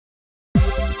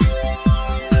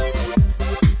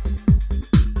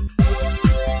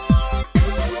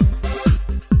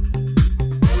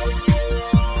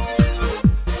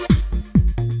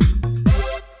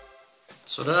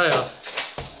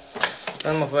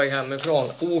på väg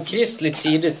hemifrån. Okristligt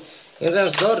tidigt. Inte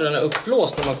ens dörren är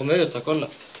uppblåst när man kommer ut och kolla.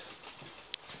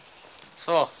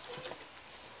 Så.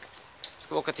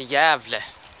 Ska vi åka till Gävle.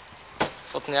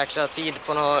 Fått en jäkla tid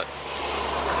på någon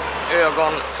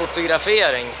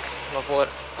ögonfotografering. Man får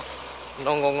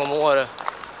någon gång om året.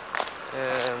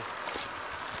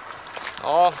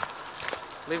 Ja,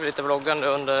 det blir lite vloggande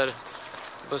under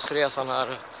bussresan här.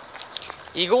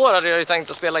 Igår hade jag ju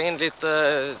tänkt att spela in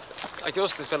lite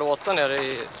akustiska låtar nere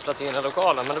i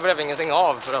Platina-lokalen, men det blev ingenting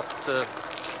av för att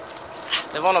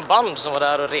det var någon band som var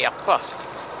där och repa.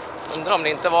 Undrar om det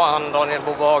inte var han Daniel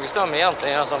Bobo Hagström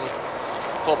egentligen som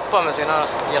poppar med sina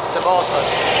jättebasar.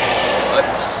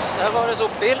 Ups, här var det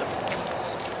sopbil.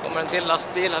 Kommer en till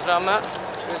lastbil här framme.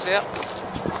 Ska vi se. Här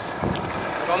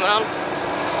kommer han.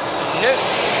 Nu!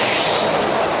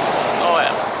 Ja.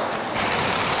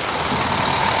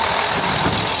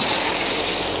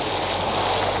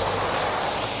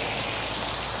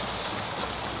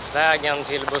 Vägen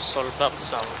till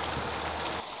busshållplatsen.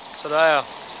 Så där ja,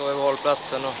 står vi vid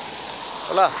hållplatsen och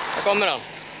kolla, här kommer han.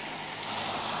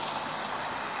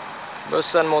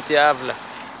 Bussen mot Gävle.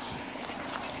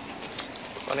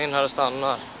 Man in här och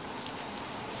stannar.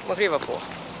 Man kliver på.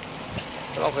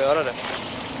 Så man får göra det.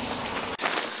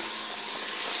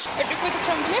 Har du fått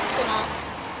fram biljetterna?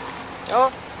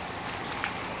 Ja.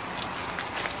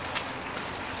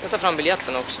 Jag tar fram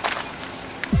biljetten också.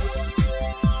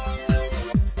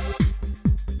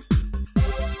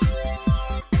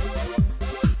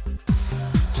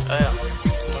 Ja,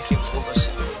 man klippt på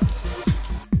bussen.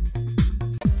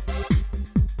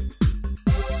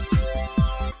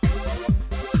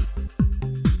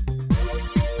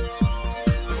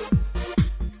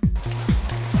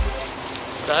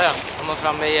 Där ja, är man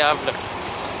framme i Gävle.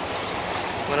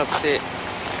 Man upp till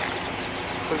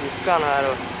sjukan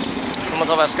här och får man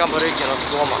ta väskan på ryggen och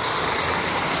så går man.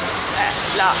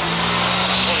 Jävlar!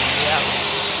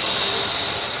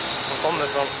 Man kommer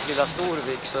från lilla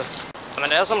Storvik så... Ja, men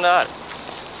det är som det är.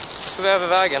 Nu ska vi över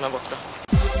vägen här borta.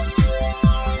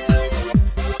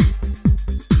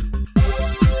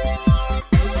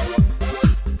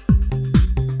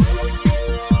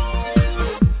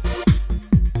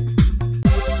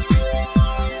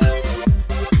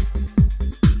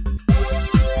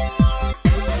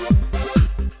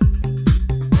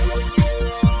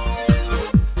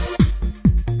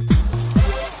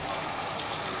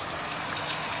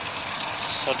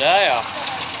 Sådär ja.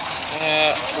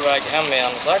 På väg hem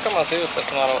igen. Så här kan man se ut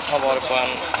efter man har varit på en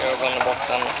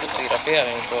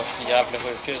ögonbottenfotografering på Gävle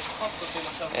sjukhus.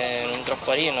 De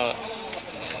droppar in och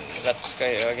vätska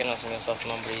i ögonen som gör så att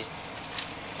man blir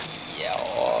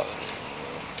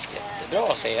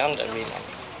jättebra seende. Man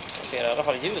ser i alla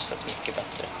fall ljuset mycket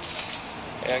bättre.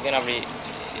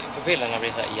 Pupillerna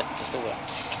blir så här jättestora.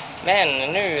 Men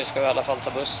nu ska vi i alla fall ta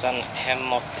bussen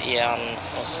hemåt igen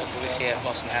och så får vi se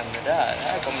vad som händer där.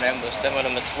 Här kommer en buss, den var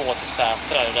nummer 2 till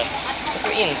Sätra. Den ska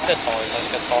vi inte ta utan vi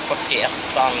ska ta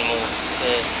 41an mot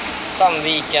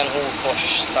Sandviken,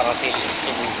 Hofors, stanna till i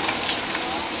Storvik.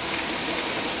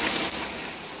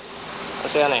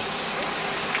 Vad ser ni?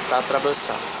 Sätra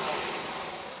bussen.